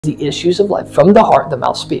the issues of life. From the heart, the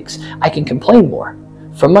mouth speaks. I can complain more.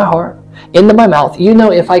 From my heart, into my mouth. You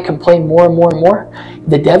know, if I complain more and more and more,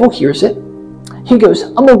 the devil hears it. He goes,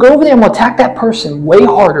 I'm going to go over there, I'm going to attack that person way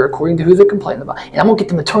harder according to who they're complaining about. And I'm going to get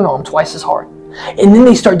them to turn on them twice as hard. And then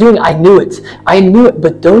they start doing it. I knew it.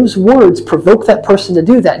 But those words provoke that person to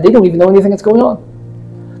do that. They don't even know anything that's going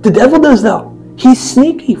on. The devil does, though. He's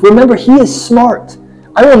sneaky. Remember, he is smart.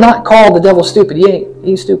 I will not call the devil stupid.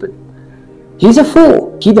 He's stupid. He's a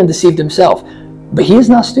fool. He done deceived himself. But he is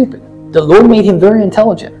not stupid. The Lord made him very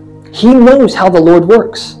intelligent. He knows how the Lord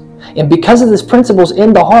works. And because of these principles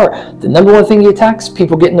in the heart, the number one thing he attacks,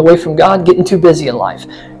 people getting away from God, getting too busy in life.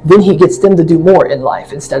 Then he gets them to do more in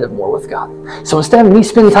life instead of more with God. So instead of me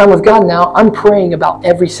spending time with God now, I'm praying about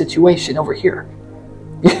every situation over here.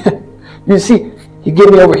 You see, he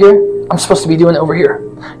get me over here, I'm supposed to be doing it over here.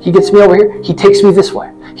 He gets me over here, he takes me this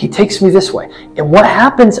way. He takes me this way. And what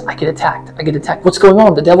happens? I get attacked. What's going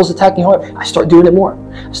on? The devil's attacking hard. I start doing it more.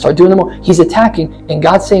 He's attacking, and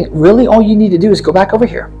God's saying, really, all you need to do is go back over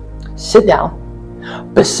here. Sit down.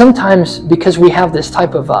 But sometimes, because we have this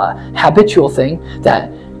type of habitual thing that,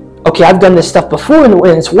 okay, I've done this stuff before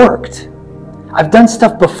and it's worked. I've done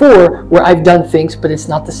stuff before where I've done things, but it's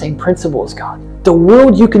not the same principle as God. The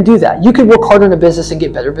world, you can do that. You can work harder in a business and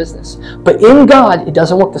get better business. But in God, it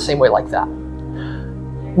doesn't work the same way like that.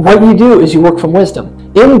 What you do is you work from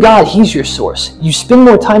wisdom. In God, He's your source. You spend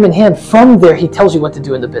more time in Him. From there, He tells you what to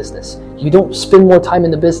do in the business. You don't spend more time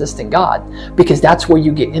in the business than God, because that's where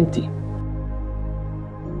you get empty.